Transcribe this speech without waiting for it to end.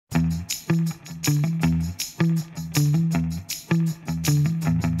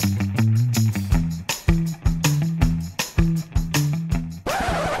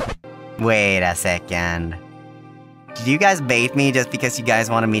Wait a second. Did you guys bait me just because you guys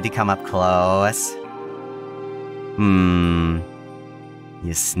wanted me to come up close?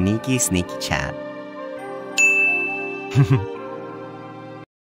 You sneaky, sneaky chat.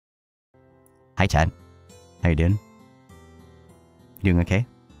 Hi, Chad. How you doing? You doing okay?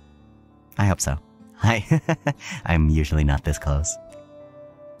 I hope so. Hi. I'm usually not this close.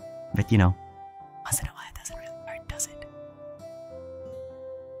 But you know, once in a while it doesn't really hurt, does it?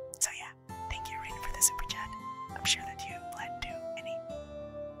 So yeah, thank you, Rin, for the super chat. I'm sure that you led to many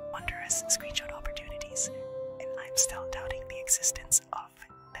wondrous screenshot opportunities, and I'm still doubting the existence